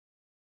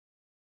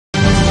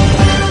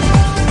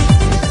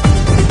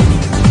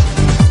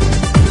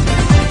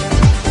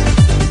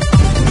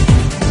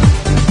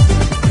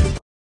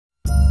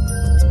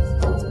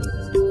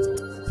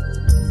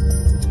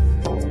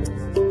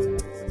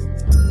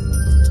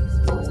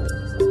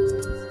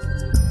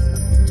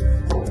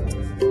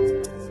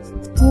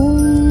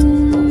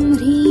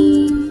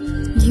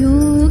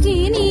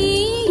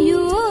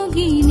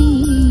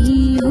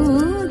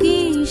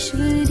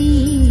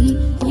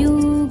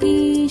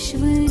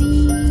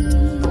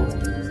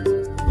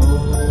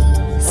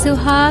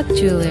Suhag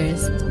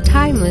Jewelers,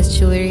 timeless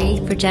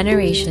jewelry for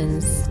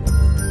generations.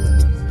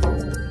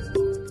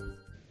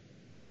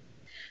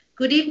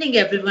 Good evening,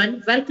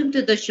 everyone. Welcome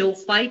to the show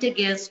Fight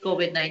Against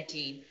COVID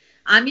 19.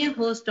 I'm your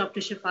host,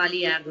 Dr.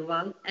 Shafali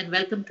Agrawal, and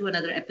welcome to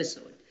another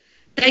episode.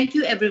 Thank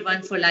you,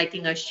 everyone, for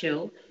liking our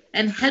show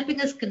and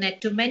helping us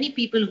connect to many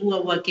people who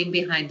are working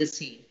behind the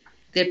scene.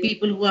 There are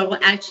people who are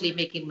actually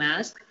making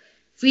masks,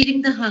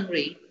 feeding the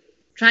hungry,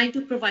 trying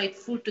to provide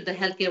food to the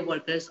healthcare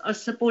workers, or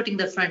supporting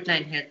the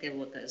frontline healthcare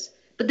workers.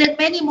 But there are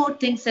many more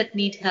things that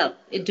need help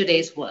in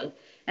today's world.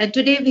 And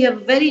today we have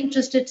a very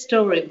interesting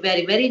story,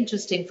 very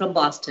interesting from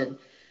Boston.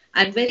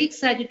 I'm very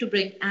excited to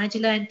bring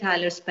Angela and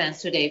Tyler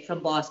Spence today from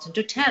Boston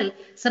to tell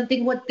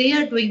something what they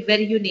are doing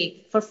very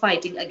unique for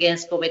fighting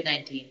against COVID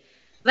 19.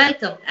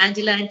 Welcome,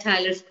 Angela and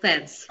Tyler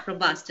Spence from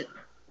Boston.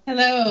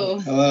 Hello.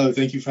 Hello,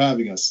 thank you for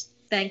having us.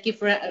 Thank you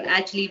for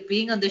actually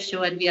being on the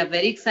show, and we are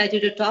very excited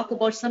to talk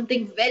about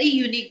something very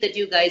unique that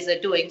you guys are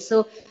doing.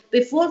 So,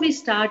 before we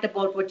start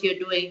about what you're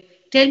doing,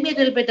 tell me a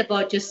little bit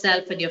about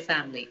yourself and your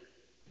family.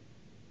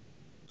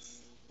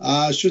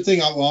 Sure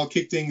thing. I'll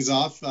kick things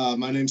off.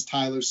 My name's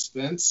Tyler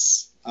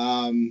Spence.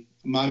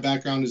 My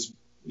background is,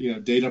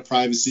 data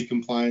privacy,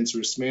 compliance,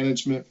 risk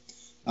management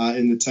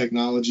in the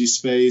technology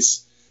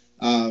space.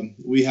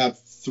 We have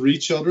 3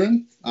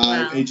 children,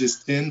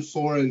 ages 10,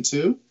 4, and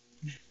 2.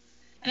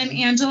 And I'm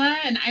Angela,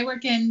 and I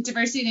work in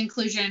diversity and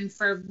inclusion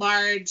for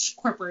large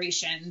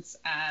corporations,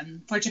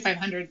 Fortune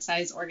 500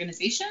 size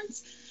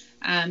organizations.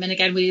 And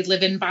again, we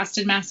live in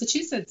Boston,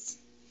 Massachusetts.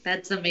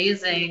 That's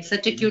amazing.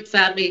 Such a cute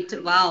family.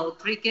 Wow,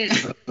 3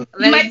 kids.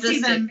 You might see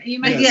them. You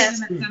might see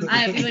them at some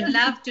point. We would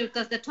love to,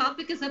 because the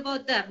topic is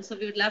about them, so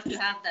we would love to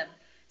have them.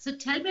 So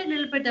tell me a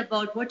little bit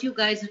about what you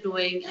guys are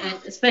doing, and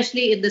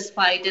especially in this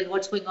fight and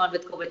what's going on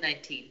with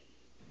COVID-19.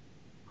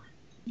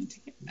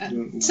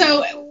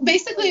 So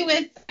basically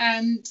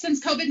since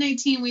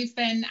COVID-19, we've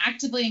been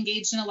actively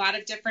engaged in a lot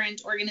of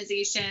different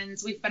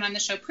organizations. We've been on the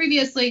show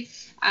previously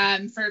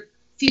for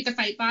Feed the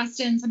Fight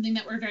Boston, something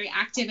that we're very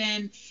active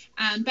in.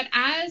 But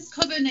as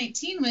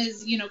COVID-19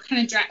 was,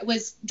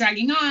 was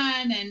dragging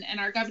on and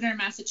our governor in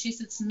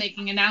Massachusetts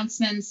making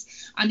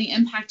announcements on the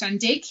impact on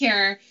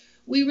daycare,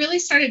 we really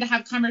started to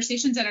have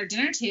conversations at our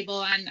dinner table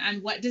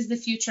on what does the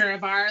future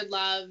of our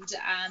loved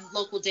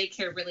local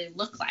daycare really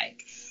look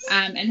like,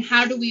 and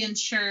how do we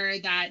ensure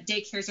that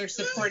daycares are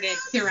supported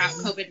throughout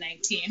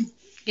COVID-19.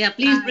 Yeah,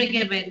 please bring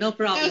him in. No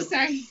problem. Oh,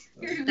 sorry.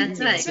 That's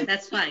right.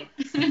 That's fine.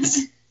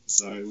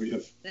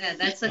 Sorry, Yeah,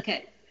 that's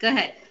okay. Go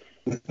ahead.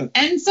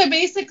 And so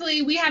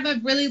basically, we have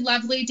a really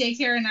lovely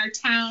daycare in our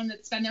town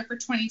that's been there for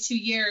 22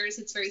 years.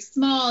 It's very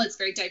small. It's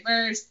very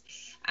diverse.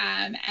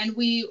 And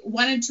we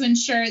wanted to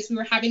ensure, as we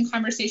were having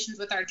conversations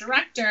with our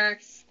director,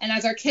 and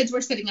as our kids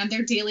were sitting on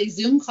their daily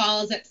Zoom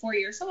calls at 4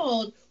 years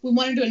old, we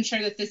wanted to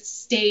ensure that this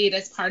stayed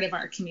as part of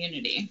our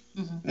community.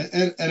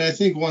 Mm-hmm. And I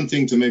think one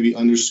thing to maybe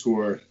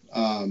underscore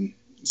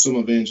some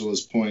of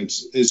Angela's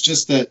points is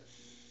just that,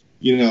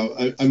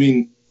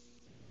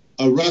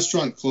 a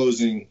restaurant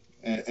closing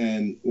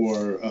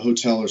or a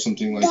hotel or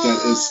something like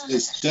that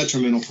is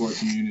detrimental for a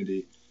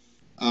community.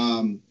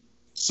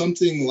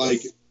 Something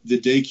like the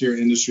daycare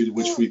industry,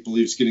 which we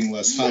believe is getting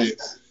less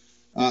hype,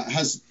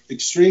 has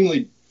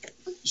extremely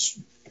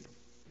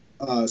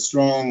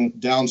strong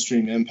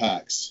downstream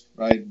impacts,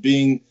 right?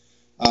 Being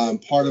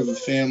part of a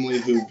family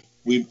who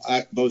we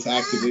both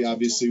actively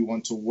obviously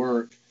want to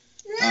work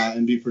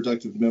and be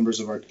productive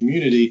members of our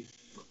community,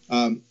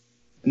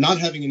 not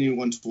having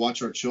anyone to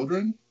watch our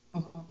children,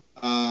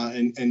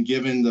 and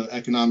given the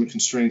economic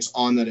constraints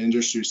on that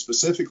industry,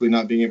 specifically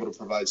not being able to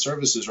provide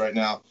services right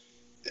now,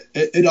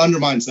 it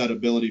undermines that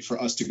ability for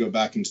us to go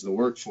back into the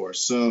workforce.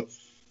 So,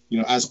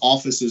 as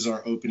offices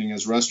are opening,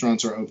 as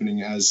restaurants are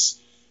opening, as,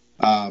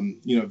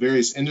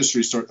 various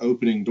industries start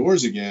opening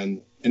doors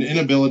again, an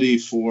inability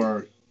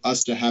for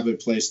us to have a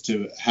place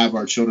to have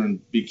our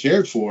children be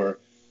cared for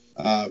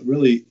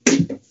really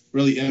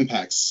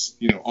impacts,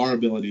 our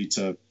ability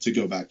to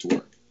go back to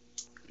work.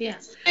 Yeah,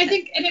 I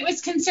think, and it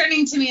was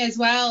concerning to me as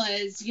well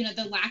as,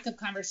 the lack of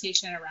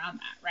conversation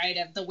around that, right?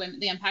 Of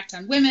the impact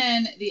on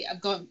women,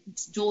 of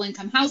dual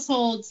income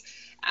households,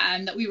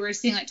 that we were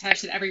seeing, like Tyler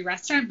said, every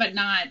restaurant, but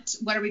not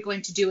what are we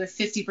going to do if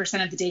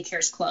 50% of the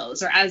daycares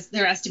close, or as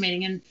they're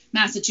estimating in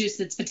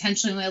Massachusetts,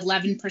 potentially only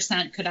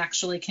 11% could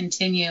actually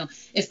continue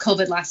if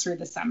COVID lasts through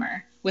the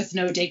summer with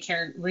no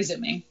daycare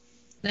resuming.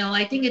 No,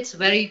 I think it's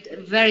very,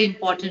 very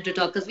important to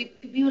talk, because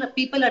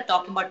people are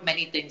talking about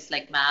many things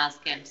like mask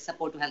and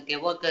support to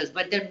healthcare workers,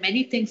 but there are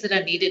many things that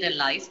are needed in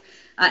life.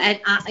 I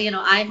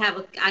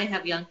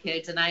have young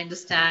kids, and I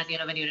understand,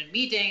 when you're in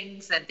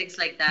meetings and things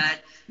like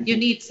that, you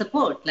need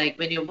support, like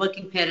when you're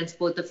working parents,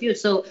 both of you.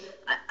 So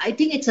I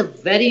think it's a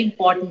very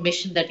important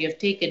mission that you've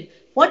taken.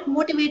 What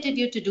motivated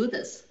you to do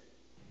this?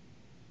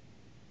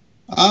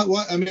 I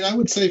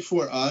would say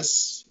for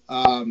us,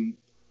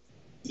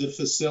 the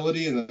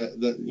facility and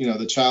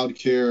the child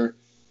care,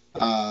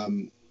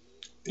 the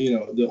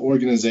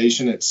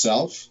organization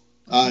itself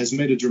has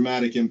made a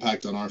dramatic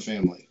impact on our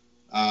family,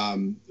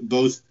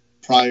 both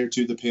prior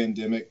to the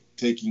pandemic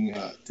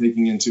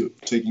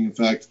taking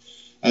effect,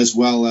 as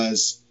well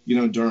as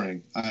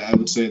during. I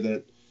would say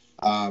that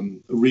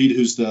Reed,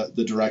 who's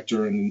the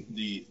director and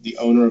the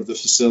owner of the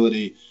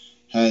facility,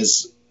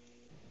 has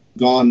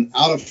gone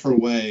out of her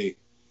way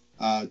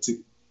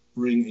to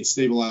bring a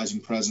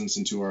stabilizing presence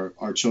into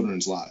our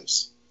children's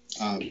lives.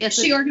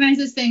 She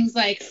organizes things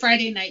like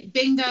Friday night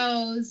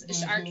bingos.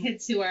 Our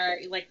kids who are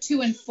like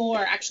 2 and 4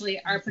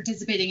 actually are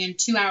participating in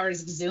 2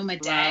 hours of Zoom a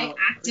day,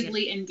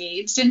 actively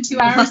engaged in 2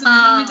 hours of Zoom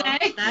a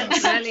day.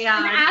 That's really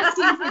and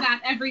asking for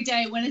that every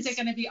day. When is it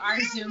going to be our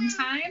Zoom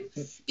time?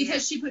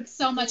 Because she puts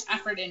so much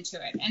effort into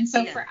it. And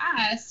so for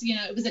us,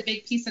 it was a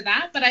big piece of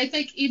that. But I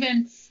think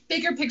even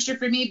bigger picture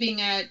for me being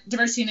a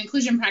diversity and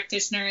inclusion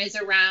practitioner is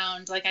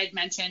around, like I'd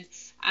mentioned,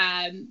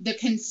 the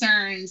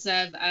concerns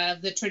of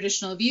the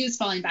traditional views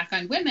falling back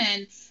on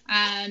women,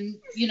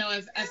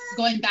 of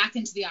going back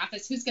into the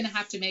office, who's going to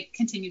have to make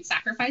continued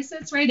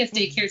sacrifices, right, if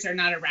daycares are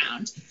not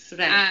around.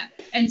 Right.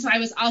 And so I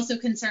was also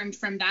concerned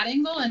from that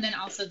angle, and then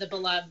also the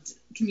beloved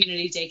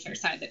community daycare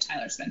side that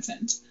Tyler's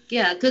mentioned.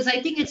 Yeah, because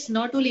I think it's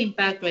not only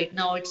impact right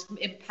now, it's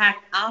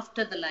impact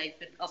after the life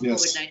of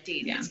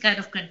COVID-19. It's kind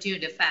of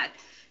continued effect.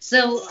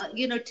 So,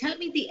 tell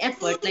me the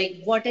effort,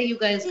 like what are you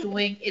guys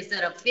doing? Is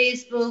there a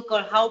Facebook,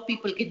 or how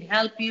people can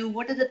help you?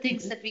 What are the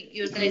things that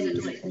you guys are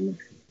doing?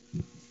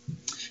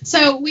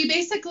 So we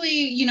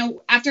basically,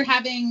 after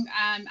having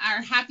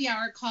our happy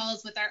hour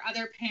calls with our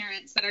other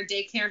parents that our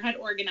daycare had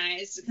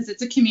organized, because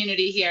it's a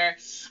community here,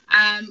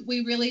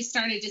 we really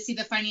started to see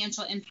the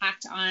financial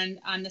impact on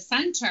the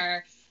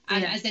center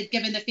as they've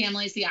given the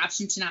families the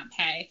option to not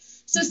pay.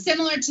 So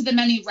similar to the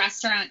many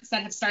restaurants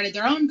that have started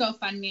their own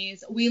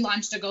GoFundMes, we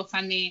launched a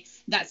GoFundMe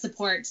that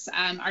supports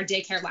our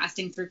daycare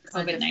lasting through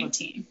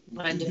COVID-19.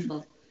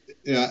 Wonderful.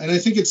 Yeah, and I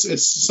think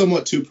it's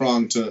somewhat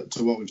two-pronged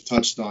to what we've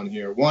touched on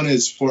here. One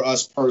is for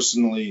us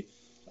personally,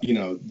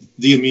 the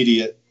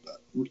immediate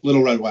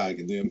Little Red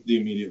Wagon, the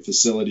immediate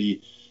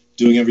facility,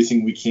 doing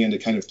everything we can to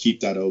kind of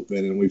keep that open.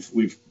 And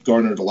we've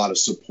garnered a lot of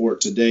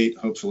support to date.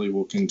 Hopefully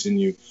we'll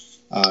continue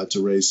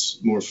to raise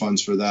more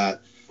funds for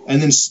that.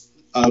 And then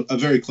a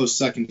very close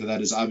second to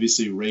that is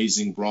obviously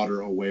raising broader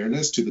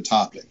awareness to the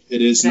topic.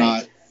 It is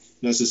not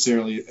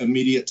necessarily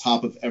immediate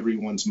top of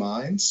everyone's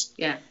minds,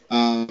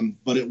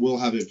 but it will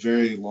have a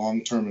very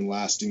long-term and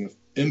lasting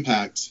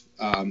impact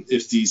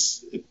if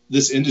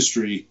this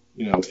industry,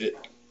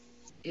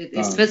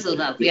 it's fizzled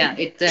up.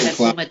 It has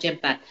so much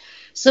impact.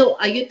 So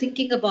are you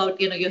thinking about,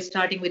 you're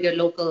starting with your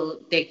local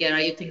daycare. Are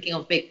you thinking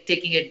of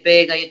taking it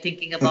big? Are you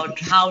thinking about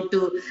how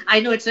to, I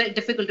know it's very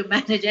difficult to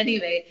manage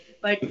anyway,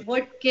 but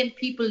what can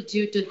people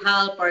do to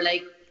help? Or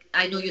like,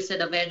 I know you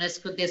said awareness,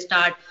 could they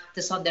start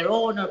this on their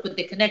own, or could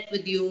they connect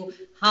with you?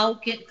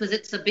 Because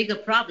it's a bigger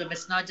problem.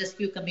 It's not just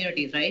few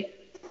communities, right?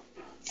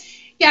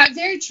 Yeah,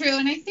 very true.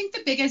 And I think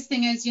the biggest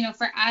thing is,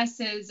 for us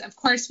is, of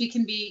course, we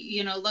can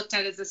be, looked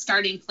at as a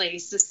starting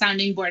place, a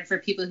sounding board for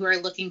people who are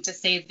looking to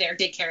save their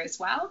daycare as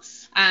well.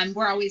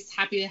 We're always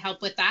happy to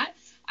help with that.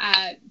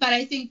 But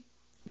I think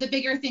the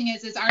bigger thing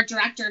is our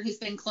director, who's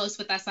been close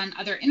with us on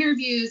other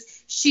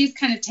interviews, she's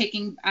kind of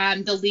taking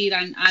the lead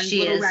on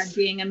Little Red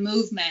being a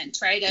movement,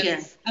 right,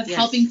 of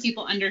helping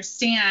people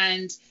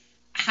understand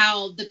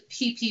how the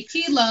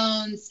PPP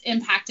loans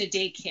impact a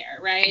daycare,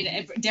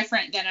 right?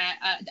 Different than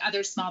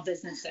other small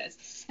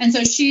businesses. And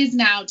so she's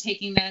now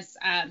taking this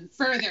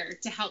further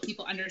to help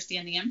people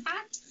understand the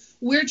impact.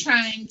 We're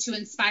trying to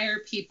inspire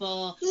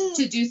people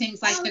to do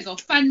things like the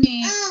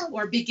GoFundMe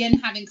or begin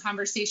having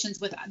conversations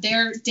with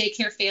their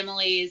daycare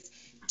families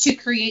to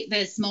create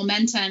this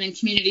momentum and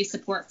community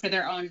support for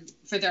their own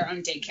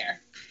daycare.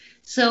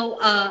 So,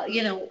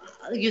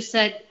 you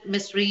said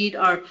Miss Reed,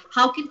 or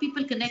how can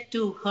people connect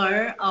to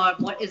her, or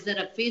what is there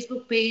a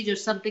Facebook page or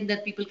something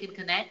that people can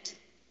connect?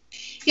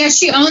 Yeah,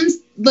 she owns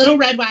Little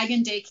Red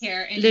Wagon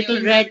Daycare in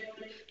Little Red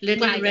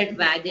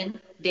Wagon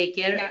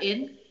Daycare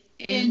in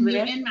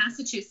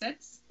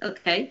Massachusetts.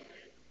 Okay.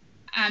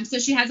 So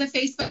she has a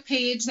Facebook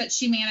page that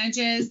she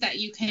manages that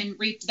you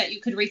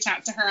could reach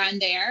out to her on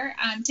there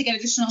to get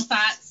additional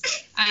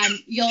thoughts.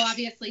 You'll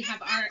obviously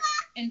have our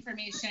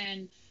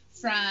information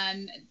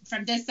from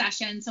this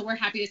session, so we're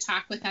happy to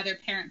talk with other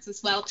parents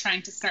as well,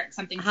 trying to start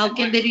something How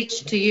similar. Can they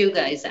reach to you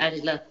guys,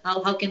 Angela?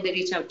 How can they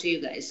reach out to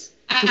you guys?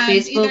 To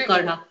Facebook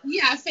or how?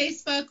 Yeah,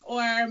 Facebook,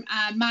 or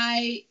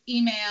my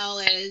email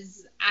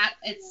is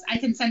I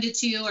can send it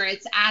to you, or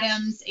it's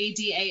Adams,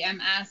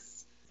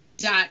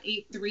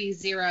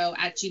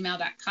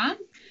 adams.830@gmail.com.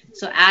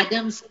 So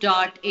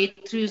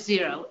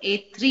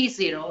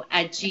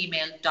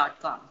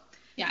adams.830@gmail.com.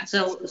 Yeah.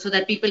 So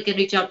that people can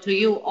reach out to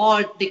you,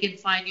 or they can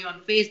find you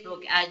on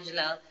Facebook,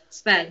 Angela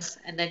Spence,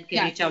 and then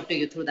can reach out to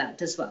you through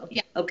that as well.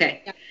 Yeah.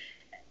 Okay. Yeah.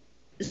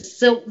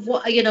 So,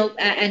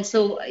 and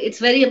so it's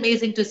very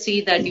amazing to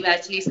see that you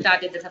actually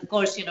started this, of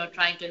course,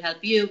 trying to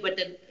help you, but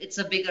then it's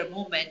a bigger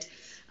movement.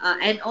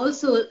 And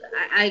also,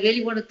 I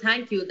really want to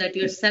thank you that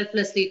you're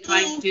selflessly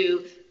trying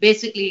to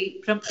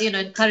basically,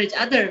 encourage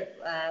other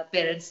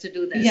parents to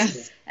do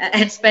this,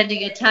 and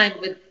spending your time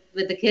with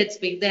the kids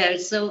being there.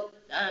 So,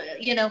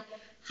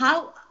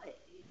 how,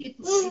 it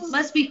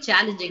must be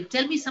challenging.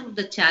 Tell me some of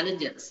the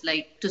challenges,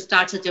 like to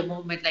start such a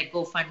movement like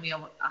GoFundMe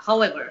or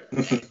however.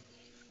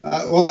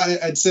 Well,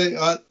 I'd say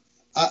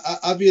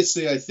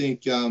obviously I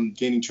think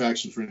gaining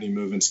traction for any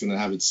movement is going to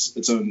have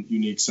its own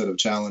unique set of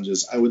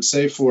challenges. I would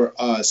say for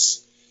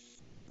us,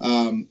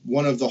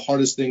 one of the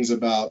hardest things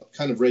about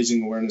kind of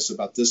raising awareness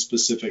about this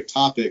specific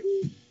topic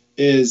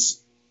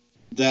is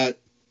that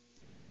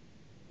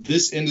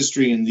this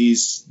industry and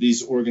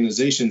these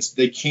organizations,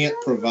 they can't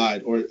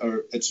provide, or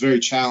it's very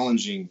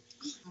challenging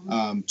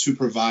to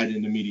provide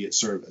an immediate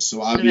service.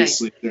 So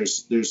obviously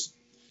there's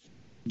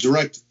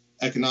direct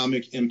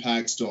economic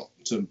impacts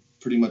to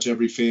pretty much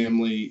every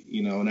family,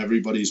 and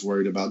everybody's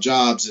worried about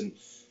jobs and,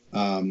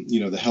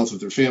 the health of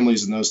their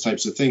families and those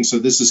types of things. So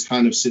this is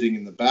kind of sitting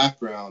in the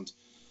background.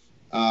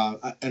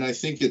 And I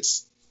think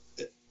it's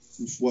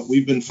what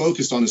we've been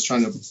focused on is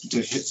trying to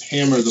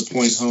hammer the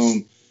point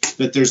home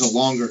that there's a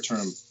longer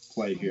term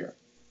play here.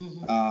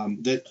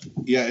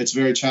 It's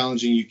very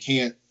challenging. You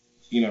can't,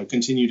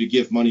 continue to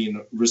give money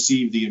and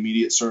receive the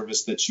immediate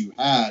service that you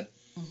had.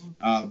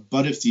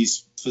 But if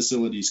these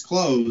facilities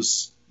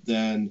close,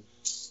 then,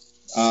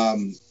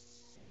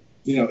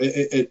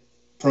 it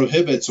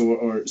prohibits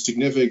or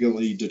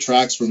significantly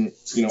detracts from,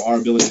 our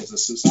ability as a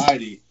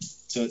society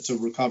to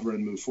recover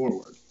and move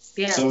forward.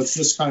 Yeah. So it's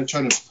just kind of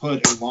trying to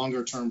put a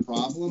longer term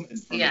problem in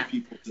front of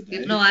people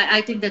today.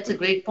 I think that's a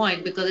great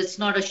point, because it's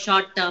not a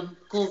short term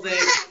COVID,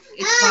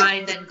 it's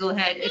fine, then go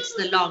ahead. It's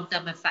the long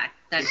term effect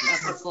that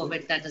for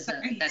COVID that is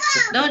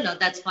no,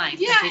 that's fine.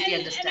 Yeah, completely and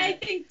understand. I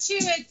think too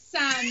it's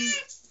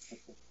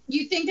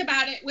you think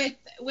about it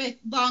with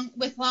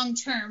long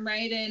term,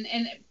 right?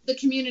 And the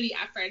community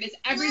effort is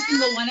every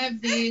single one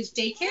of these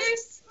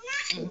daycares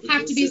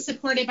have to be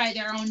supported by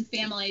their own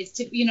families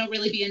to,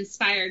 really be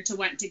inspired to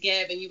want to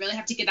give. And you really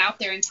have to get out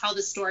there and tell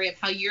the story of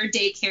how your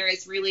daycare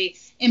is really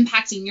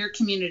impacting your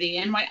community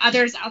and why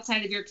others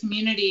outside of your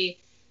community,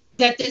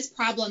 that this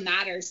problem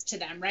matters to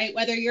them, right?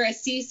 Whether you're a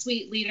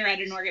C-suite leader at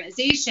an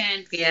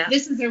organization,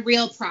 this is a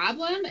real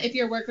problem if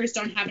your workers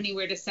don't have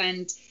anywhere to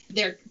send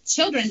their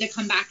children to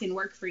come back and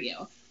work for you.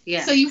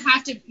 Yeah. So you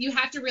have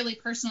to really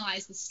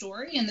personalize the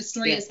story, and the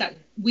story is that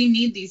we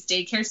need these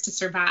daycares to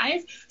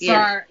survive for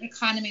our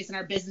economies and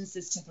our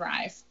businesses to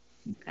thrive.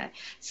 Okay.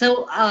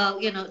 So,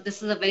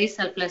 this is a very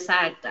selfless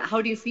act.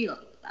 How do you feel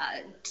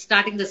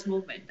starting this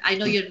movement? I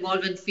know you're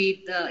involved in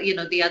Feed,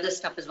 the other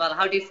stuff as well.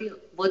 How do you feel,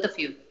 both of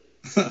you?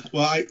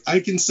 Well, I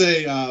can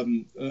say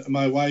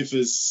my wife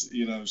is,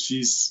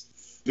 she's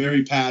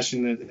very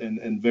passionate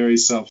and very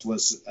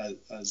selfless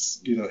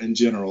as in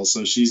general.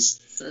 So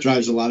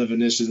drives a lot of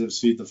initiatives,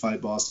 Feed the Fight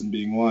Boston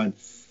being one.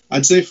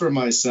 I'd say for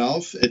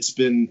myself, it's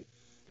been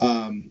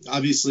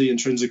obviously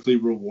intrinsically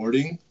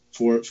rewarding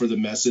for the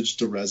message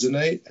to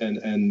resonate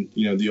and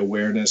the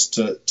awareness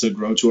to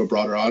grow to a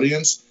broader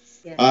audience.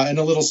 Yeah. And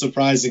a little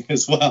surprising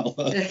as well.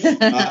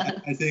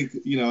 I think,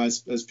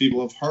 as people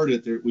have heard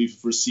it, we've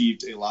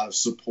received a lot of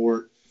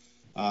support,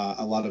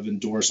 a lot of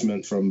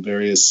endorsement from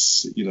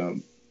various,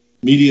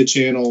 media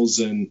channels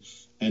and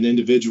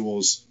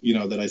individuals,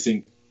 that I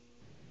think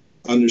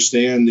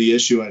understand the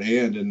issue at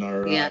hand and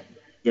are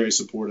very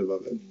supportive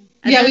of it.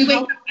 Yeah,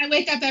 I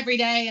wake up every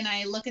day and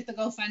I look at the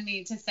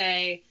GoFundMe to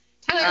say,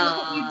 Tyler, look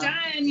what you've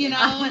done, and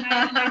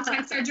I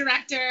text our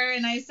director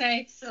and I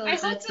say, I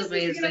hope this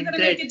is going to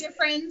make a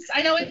difference.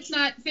 I know it's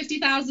not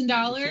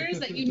 $50,000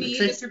 that you need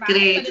to survive,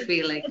 great but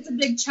feeling. It's a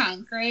big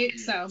chunk, right?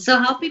 So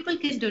how people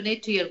can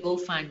donate to your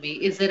GoFundMe?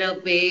 Is there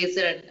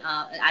an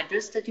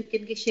address that you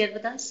can share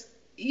with us?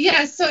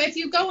 Yeah, so if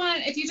you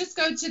just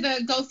go to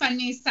the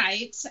GoFundMe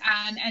site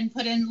and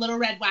put in Little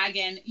Red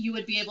Wagon, you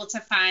would be able to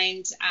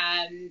find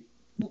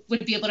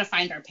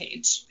our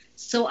page.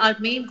 So our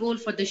main goal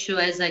for the show,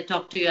 as I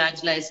talk to you,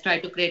 Angela, is try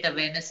to create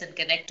awareness and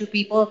connect to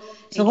people.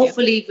 So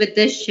hopefully with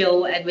this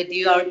show and with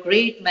your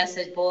great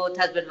message, both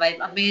husband and wife,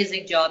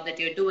 amazing job that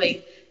you're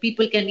doing,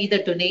 people can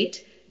either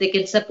donate, they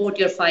can support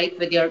your fight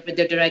with your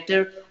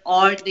director,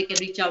 or they can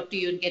reach out to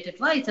you and get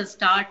advice and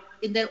start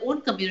in their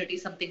own community,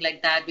 something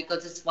like that,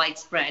 because it's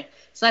widespread.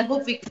 So I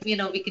hope we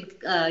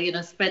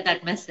can spread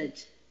that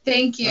message.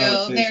 Thank you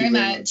very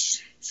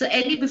much. So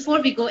before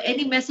we go,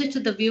 any message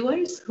to the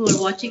viewers who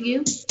are watching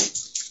you?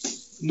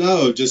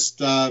 No, just,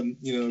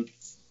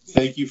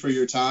 thank you for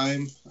your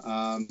time.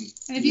 And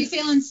if you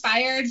feel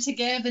inspired to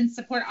give and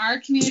support our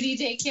community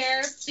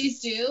daycare,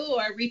 please do,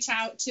 or reach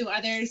out to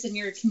others in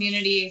your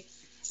community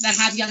that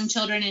have young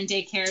children in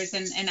daycares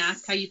and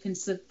ask how you can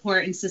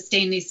support and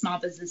sustain these small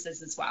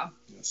businesses as well.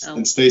 Yes.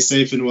 And stay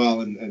safe and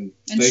well and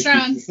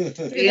strong.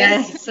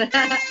 Yes. So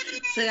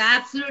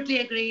absolutely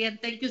agree.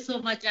 And thank you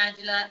so much,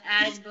 Angela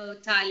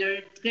and Tyler.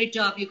 Great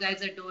job you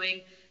guys are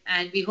doing.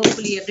 And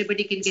hopefully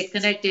everybody can get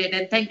connected.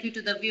 And thank you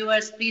to the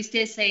viewers. Please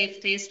stay safe,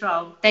 stay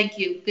strong. Thank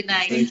you. Good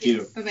night. Thank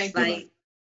you. Bye-bye. Bye.